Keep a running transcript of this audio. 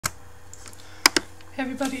Hey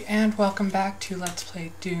everybody, and welcome back to Let's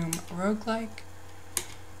Play Doom Roguelike.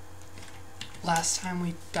 Last time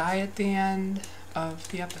we died at the end of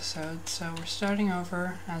the episode, so we're starting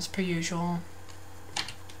over as per usual.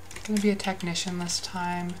 Gonna be a technician this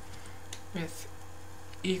time with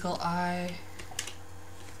Eagle Eye.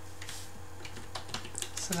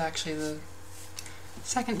 This is actually the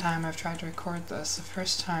second time I've tried to record this. The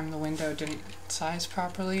first time the window didn't size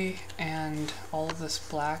properly and all of this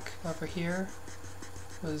black over here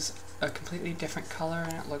was a completely different color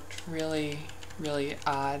and it looked really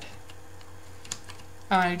odd.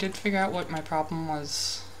 I did figure out what my problem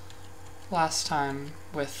was last time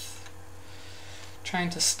with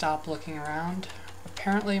trying to stop looking around.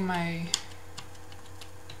 Apparently my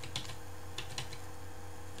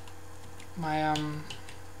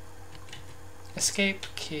escape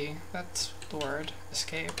key, that's the word,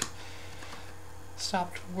 escape,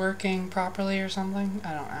 stopped working properly or something.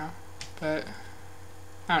 I don't know, but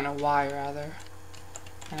I don't know why, rather.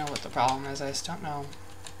 I know what the problem is, I just don't know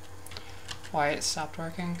why it stopped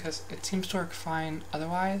working, because it seems to work fine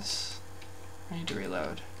otherwise. I need to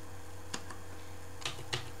reload.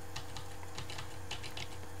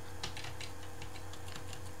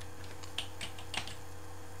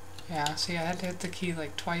 Yeah, see, I had to hit the key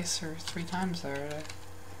like twice or 3 times there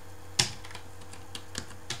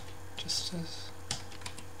just to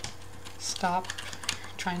stop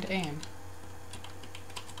trying to aim.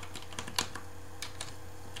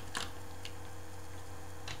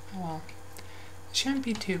 Oh well, it shouldn't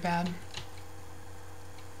be too bad.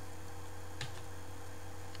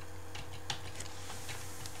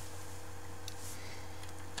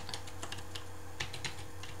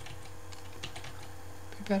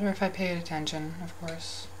 Be better if I paid attention, of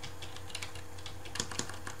course.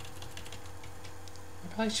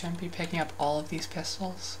 I probably shouldn't be picking up all of these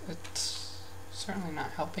pistols. It's certainly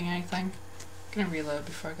not helping anything. I'm gonna reload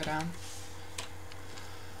before I go down.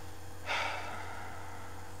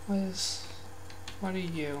 What are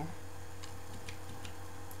you?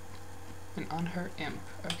 An unhurt imp.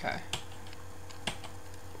 Okay.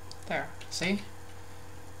 There. See?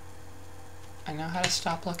 I know how to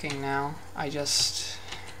stop looking now. I just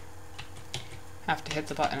have to hit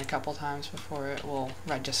the button a couple times before it will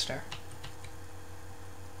register.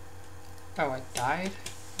 Oh, I died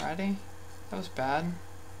already? That was bad.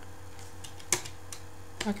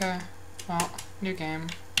 Okay. Well, new game.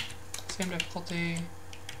 Same difficulty.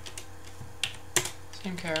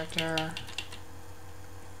 Same character.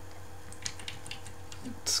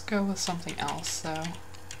 Let's go with something else though.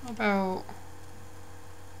 How about...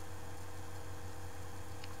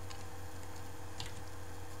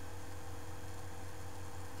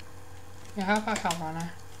 yeah, how about Hellrunner?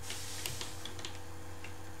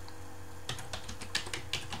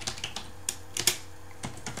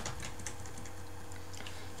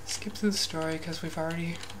 Skip through the story because we've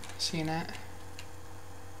already seen it.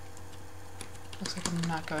 Looks like I'm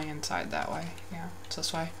not going inside that way. Yeah, it's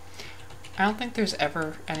this way. I don't think there's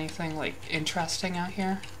ever anything like interesting out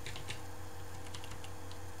here.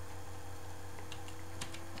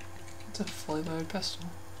 It's a fully loaded pistol.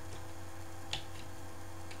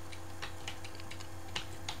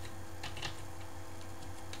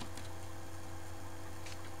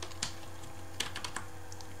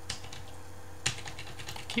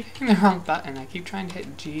 I keep hitting the wrong button. I keep trying to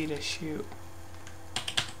hit G to shoot.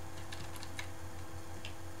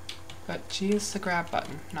 But G is the grab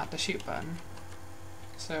button, not the shoot button.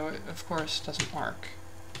 So it, of course, doesn't work.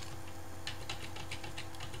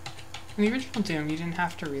 In the original Doom, you didn't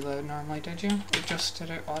have to reload normally, did you? It just did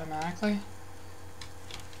it automatically?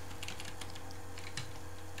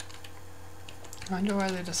 I wonder why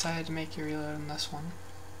they decided to make you reload in this one.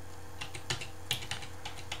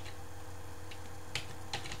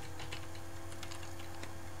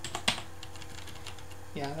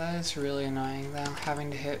 Yeah, that is really annoying though,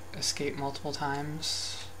 having to hit escape multiple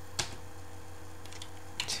times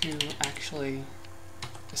to actually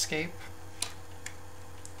escape.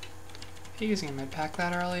 I hate using a med pack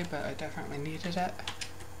that early, but I definitely needed it.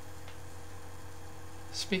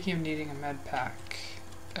 Speaking of needing a med pack,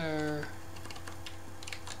 it's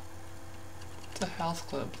a health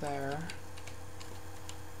club there.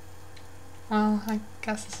 Well, I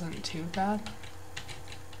guess this isn't too bad.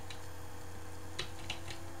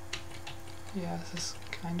 Yeah, this is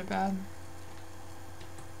kinda bad.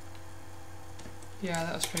 Yeah,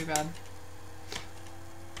 that was pretty bad.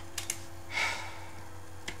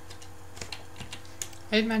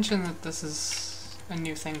 I had mentioned that this is a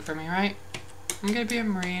new thing for me, right? I'm gonna be a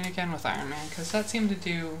Marine again with Iron Man, because that seemed to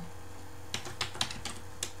do...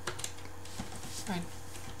 I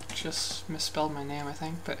just misspelled my name, I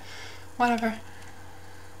think, but whatever.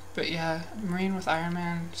 But yeah, Marine with Iron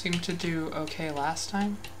Man seemed to do okay last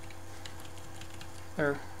time.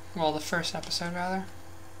 Or, well, the first episode rather.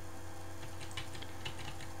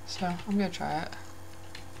 So, I'm gonna try it.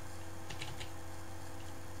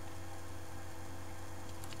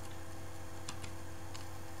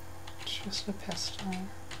 It's just a pistol.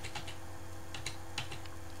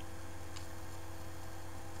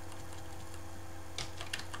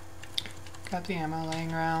 Got the ammo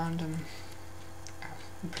laying around and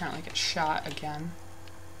apparently get shot again.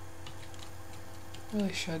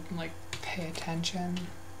 Really should, like, pay attention.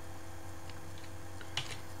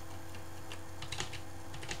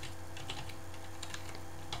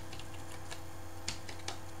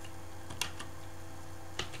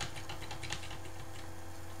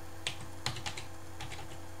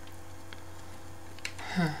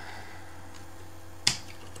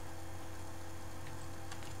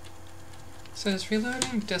 So does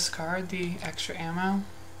reloading discard the extra ammo? I'm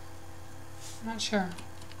not sure.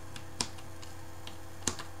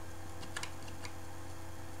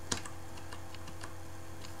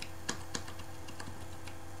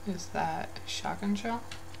 Is that shotgun shell?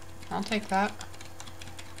 I'll take that.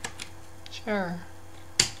 Sure.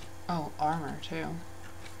 Oh, armor too.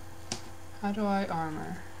 How do I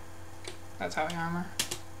armor? That's how I armor.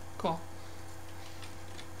 Cool.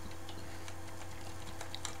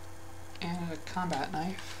 And a combat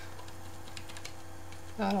knife.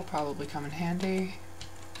 That'll probably come in handy.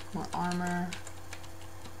 More armor.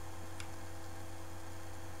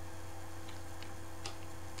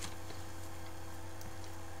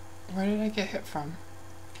 Where did I get hit from?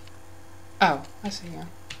 Oh, I see you.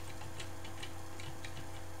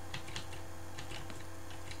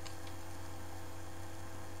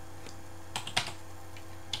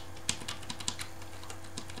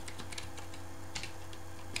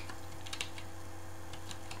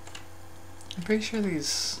 I'm pretty sure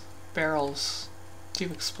these barrels do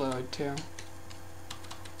explode too.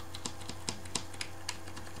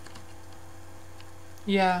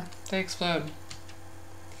 Yeah, they explode.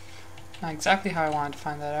 Not exactly how I wanted to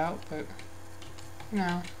find that out, but you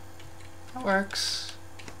know, that works.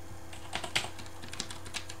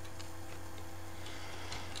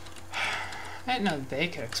 I didn't know they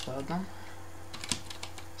could explode them.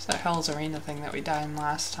 It's that Hell's Arena thing that we died in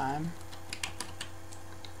last time.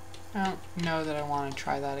 I don't know that I want to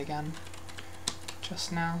try that again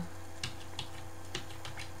just now.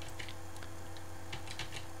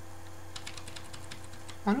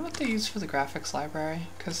 I wonder what they use for the graphics library,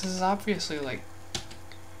 because this is obviously like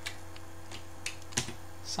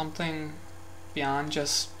something beyond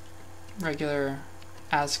just regular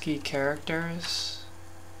ASCII characters.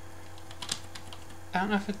 I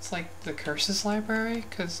don't know if it's like the curses library,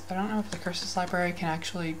 because I don't know if the curses library can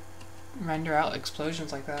actually render out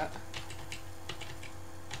explosions like that.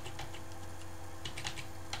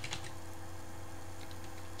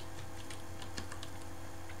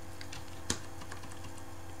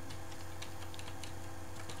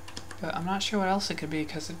 But I'm not sure what else it could be,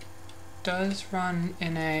 because it does run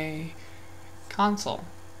in a console.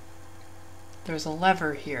 There's a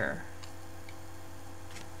lever here.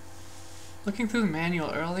 Looking through the manual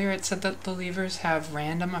earlier, it said that the levers have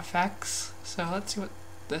random effects, so let's see what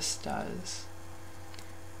this does.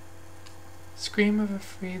 Scream of a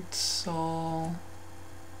Freed Soul.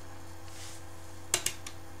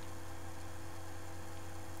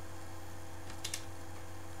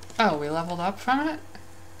 Oh, we leveled up from it?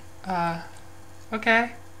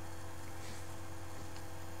 Okay.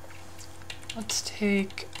 Let's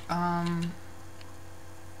take,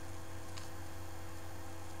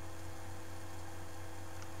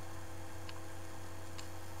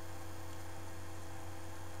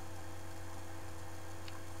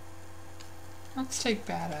 let's take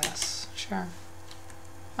Badass. Sure.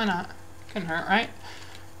 Why not? Couldn't hurt, right?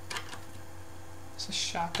 It's a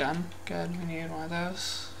shotgun. Good, we needed one of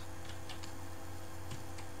those.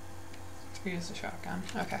 Let's use the shotgun.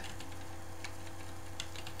 Okay.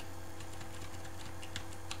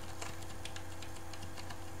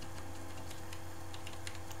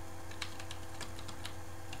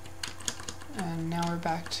 And now we're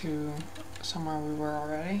back to somewhere we were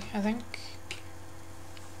already, I think.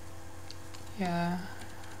 Yeah.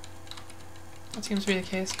 That seems to be the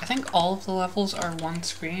case. I think all of the levels are one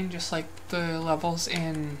screen, just like the levels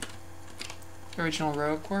in the original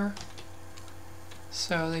Rogue were.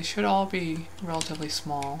 So they should all be relatively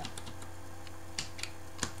small.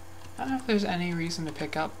 I don't know if there's any reason to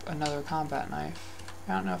pick up another combat knife.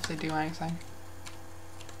 I don't know if they do anything.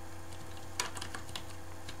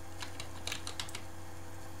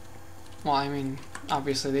 Well, I mean,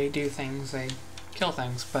 obviously they do things, they kill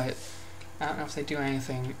things, but I don't know if they do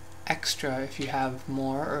anything extra if you have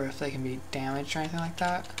more, or if they can be damaged or anything like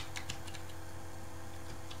that.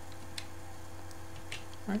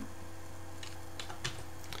 Right.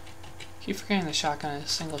 Keep forgetting the shotgun is a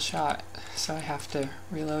single shot, so I have to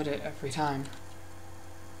reload it every time.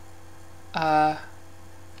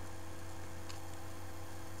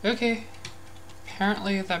 Okay.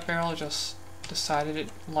 Apparently that barrel just decided it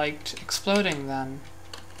liked exploding then.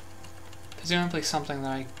 Presumably something that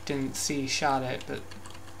I didn't see shot it, but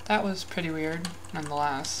that was pretty weird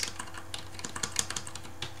nonetheless.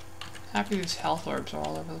 Happy these health orbs are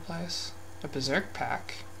all over the place. A berserk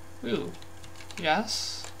pack. Ooh.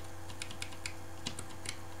 Yes.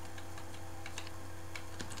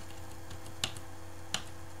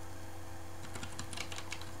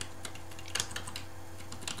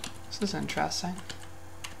 This is interesting.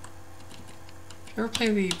 You ever play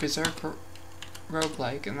the Berserk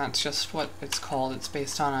roguelike, and that's just what it's called. It's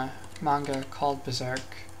based on a manga called Berserk.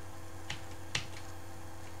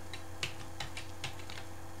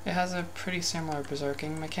 It has a pretty similar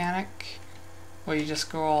berserking mechanic, where you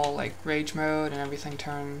just go all like rage mode and everything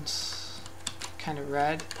turns kind of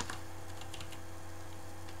red.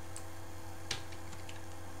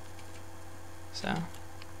 So,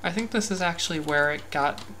 I think this is actually where it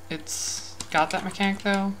got that mechanic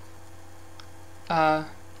though.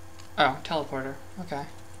 Oh, teleporter. Okay.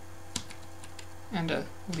 And a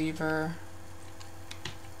lever.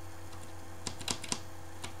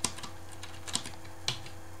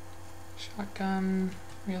 Shotgun.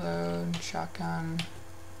 Reload. Shotgun.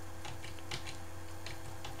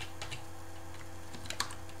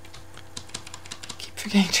 Keep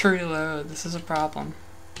forgetting to reload. This is a problem.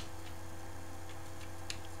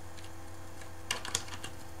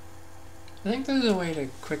 I think there's a way to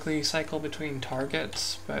quickly cycle between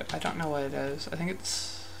targets, but I don't know what it is. I think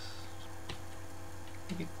it's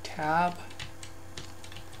maybe tab.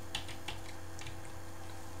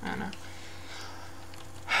 I don't know.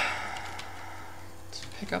 Let's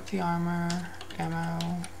pick up the armor,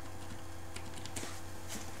 ammo.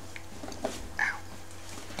 Ow.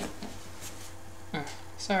 Oh,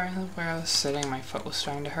 sorry, where I was sitting, my foot was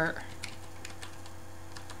starting to hurt.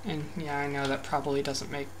 And yeah, I know that probably doesn't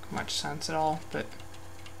make much sense at all, but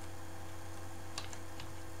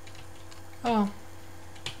oh well.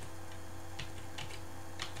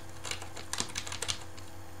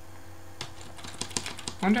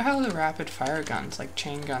 Wonder how the rapid fire guns, like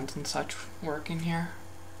chain guns and such, work in here.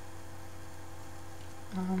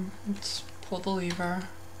 Let's pull the lever.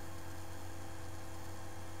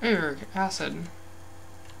 Ugh, acid.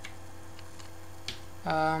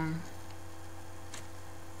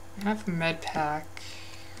 I have a med pack.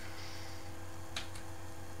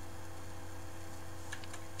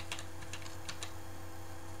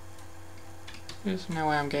 There's no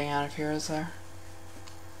way I'm getting out of here, is there?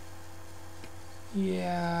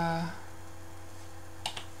 Yeah.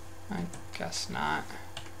 I guess not.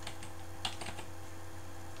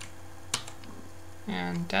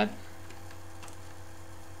 And dead?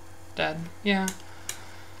 Dead. Yeah.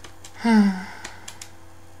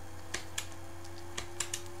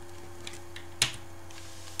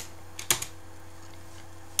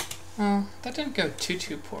 Well, that didn't go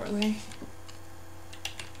too poorly.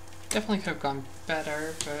 Definitely could have gone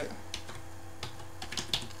better, but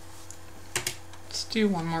let's do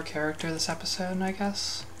one more character this episode, I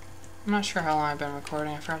guess. I'm not sure how long I've been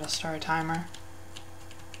recording. I forgot to start a timer.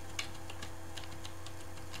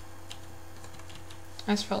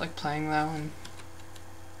 I just felt like playing though, and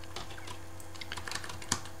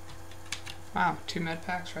wow, 2 med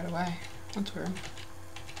packs right away. That's weird.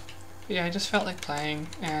 But yeah, I just felt like playing,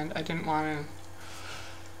 and I didn't want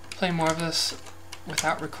to play more of this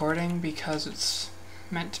without recording because it's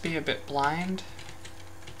meant to be a bit blind.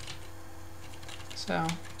 So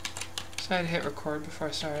I had to hit record before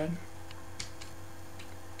I started.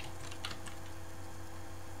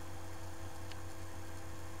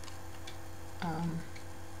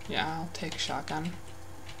 Yeah, I'll take a shotgun.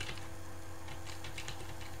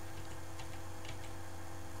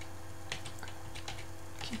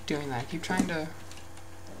 Keep doing that. Keep trying to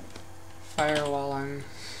fire while I'm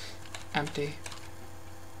empty.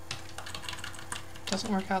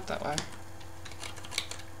 Doesn't work out that way.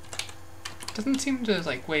 Doesn't seem to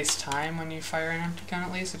like waste time when you fire an empty gun,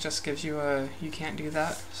 at least. It just gives you a "you can't do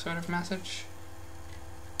that" sort of message.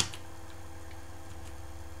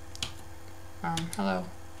 Hello,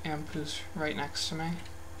 Amp, who's right next to me.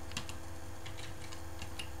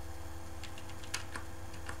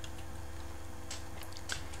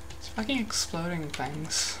 It's fucking exploding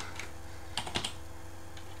things.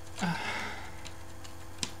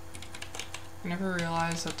 I never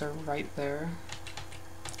realize that they're right there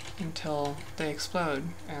until they explode,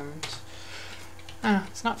 and I don't know,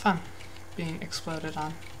 it's not fun being exploded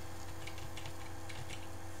on.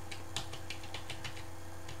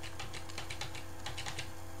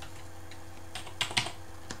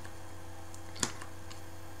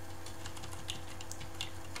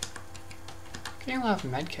 Getting a lot of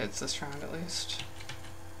medkits this round at least.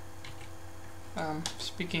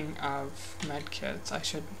 Speaking of medkits, I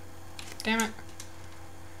should... Damn it!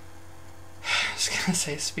 I was gonna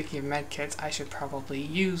say, speaking of medkits, I should probably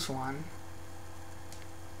use one.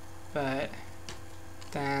 But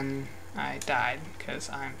then I died because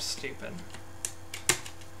I'm stupid.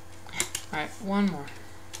 Alright, one more.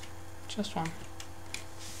 Just one.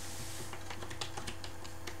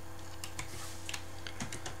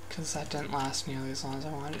 Because that didn't last nearly as long as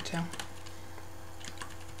I wanted it to.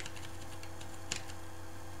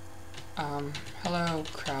 Hello,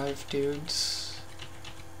 crowd of dudes.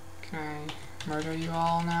 Can I murder you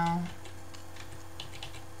all now?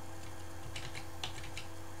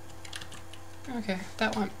 Okay,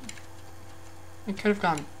 that went... It could have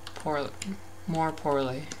gone poorly, more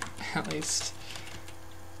poorly, at least.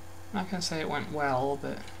 I'm not gonna say it went well,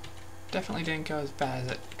 but definitely didn't go as bad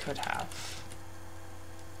as it could have.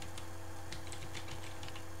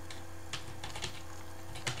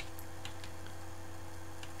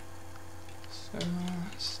 So,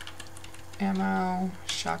 ammo,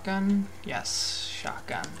 shotgun, yes,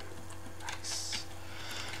 shotgun, nice.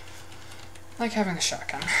 I like having a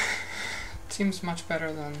shotgun. It seems much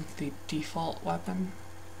better than the default weapon.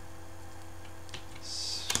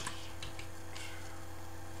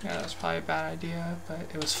 Yeah, that was probably a bad idea, but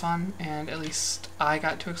it was fun, and at least I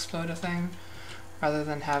got to explode a thing, rather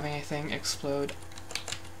than having a thing explode,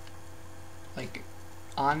 like,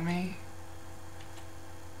 on me.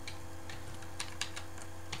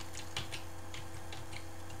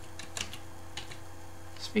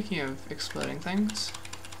 Speaking of exploding things,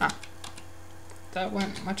 that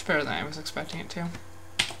went much better than I was expecting it to.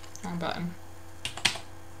 Wrong button.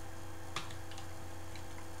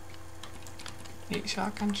 8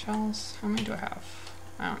 shotgun shells? How many do I have?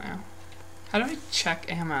 I don't know. How do I check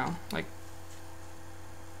ammo? Like...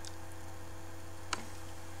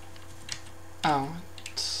 Oh,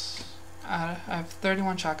 it's... I have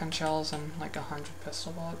 31 shotgun shells and like 100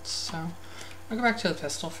 pistol bullets, so I'll go back to the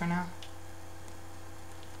pistol for now.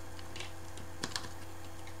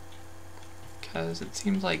 Because it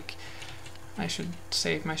seems like I should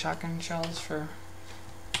save my shotgun shells for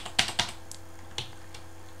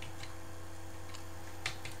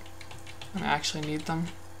when I actually need them.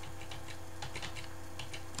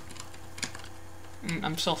 And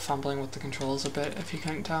I'm still fumbling with the controls a bit, if you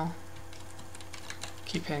couldn't tell.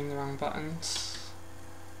 Keep hitting the wrong buttons.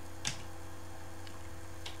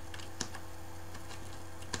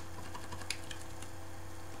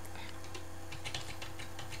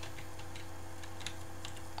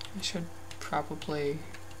 I should probably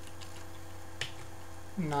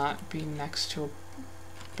not be next to a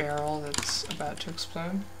barrel that's about to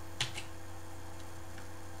explode.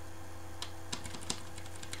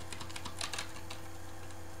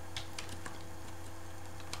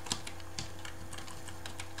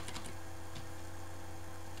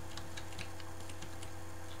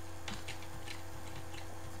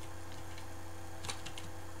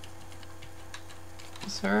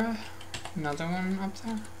 Is there another one up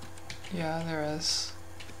there? Yeah, there is.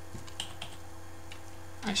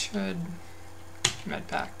 I should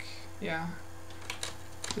medpack, yeah,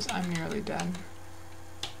 because I'm nearly dead.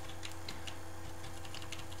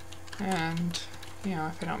 And, you know,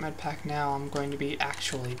 if I don't medpack now, I'm going to be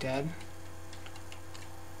actually dead.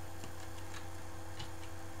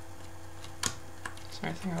 Is there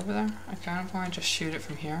anything over there? I kind of want to just shoot it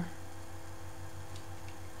from here.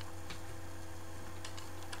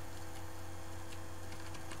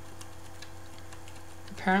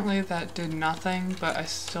 Apparently that did nothing, but I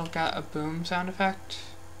still got a boom sound effect.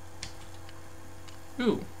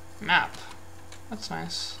 Ooh, map. That's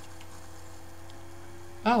nice.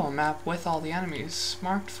 Oh, a map with all the enemies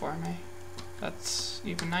marked for me. That's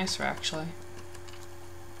even nicer, actually.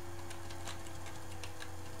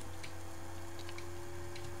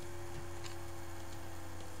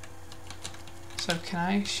 So can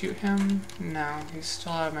I shoot him? No, he's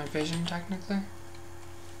still out of my vision, technically.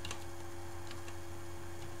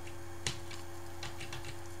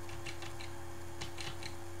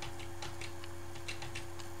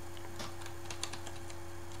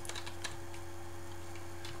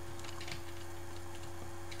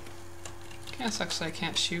 Kinda sucks that I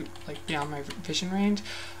can't shoot like beyond my vision range.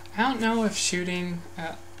 I don't know if shooting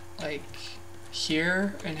at like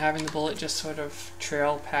here and having the bullet just sort of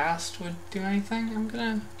trail past would do anything. I'm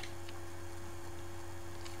gonna...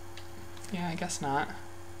 Yeah, I guess not.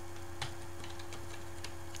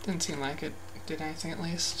 Didn't seem like it did anything at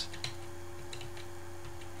least.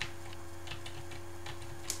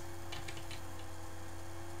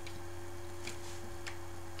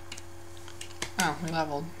 Oh, we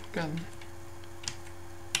leveled. Good.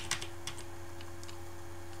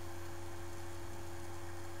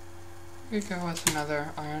 We could go with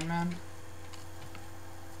another Iron Man.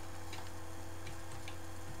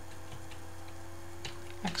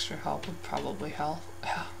 Extra help would probably help.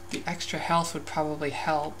 The extra health would probably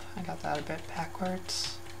help. I got that a bit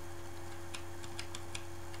backwards.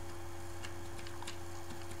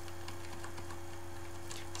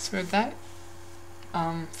 So would that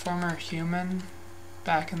former human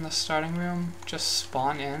back in the starting room just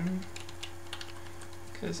spawn in?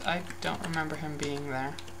 Because I don't remember him being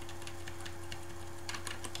there.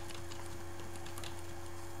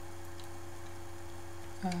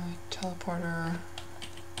 Teleporter.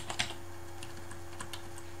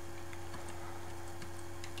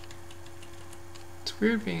 It's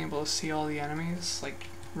weird being able to see all the enemies, like,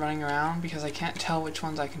 running around, because I can't tell which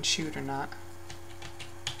ones I can shoot or not.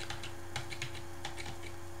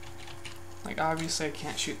 Like, obviously I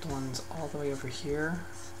can't shoot the ones all the way over here,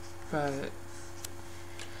 but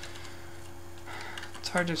it's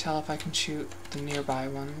hard to tell if I can shoot the nearby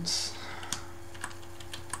ones.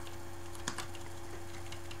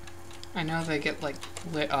 I know they get, like,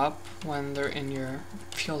 lit up when they're in your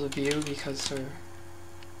field of view because they're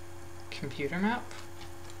computer map.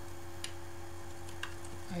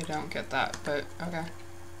 I don't get that, but okay.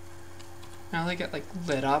 Now they get, like,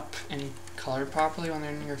 lit up and colored properly when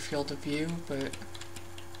they're in your field of view, but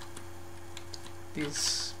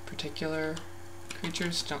these particular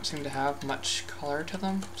creatures don't seem to have much color to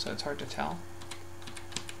them, so it's hard to tell.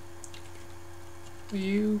 Will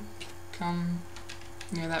you come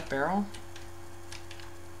near that barrel?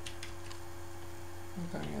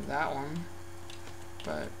 I'll go near that one,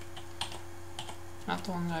 but not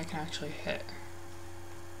the one that I can actually hit.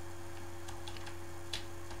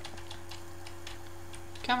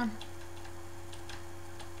 Come on.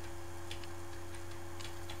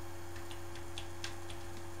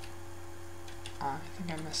 I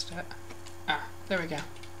think I missed it. Ah, there we go.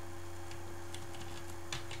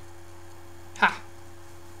 Ha!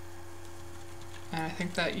 And I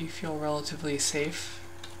think that you feel relatively safe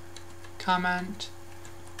comment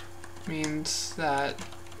means that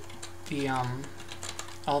the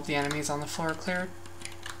all of the enemies on the floor are cleared.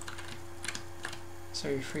 So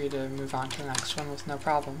you're free to move on to the next one with no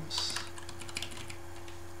problems.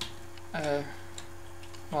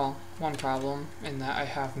 Well, one problem in that I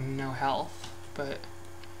have no health, but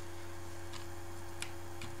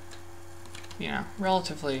you know,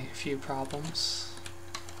 relatively few problems.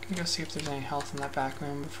 Can go see if there's any health in that back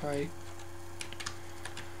room before I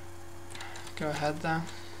go ahead though.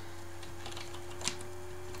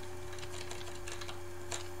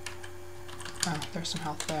 Oh, there's some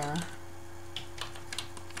health there.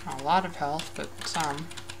 Not a lot of health, but some.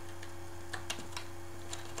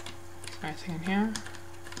 Is there anything in here?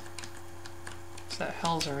 It's that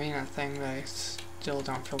Hell's Arena thing that I still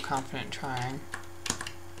don't feel confident trying.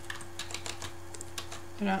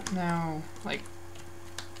 I don't know, like,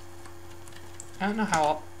 I don't know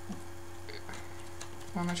how.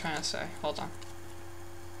 What am I trying to say? Hold on.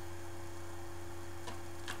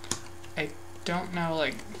 I don't know,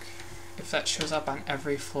 like, if that shows up on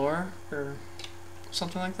every floor or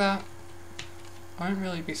something like that. I wouldn't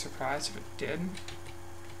really be surprised if it did.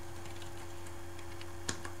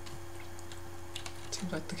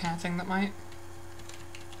 Seems like the kind of thing that might.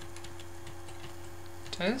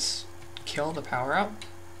 Did I just kill the power up?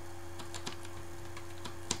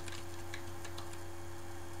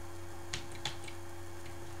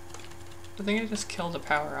 I think I just killed a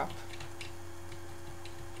power up.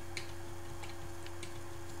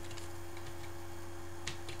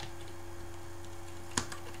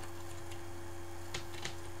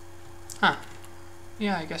 Huh.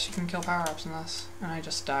 Yeah, I guess you can kill power-ups in this. And I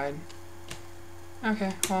just died.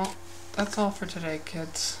 Okay, well, that's all for today,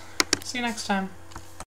 kids. See you next time.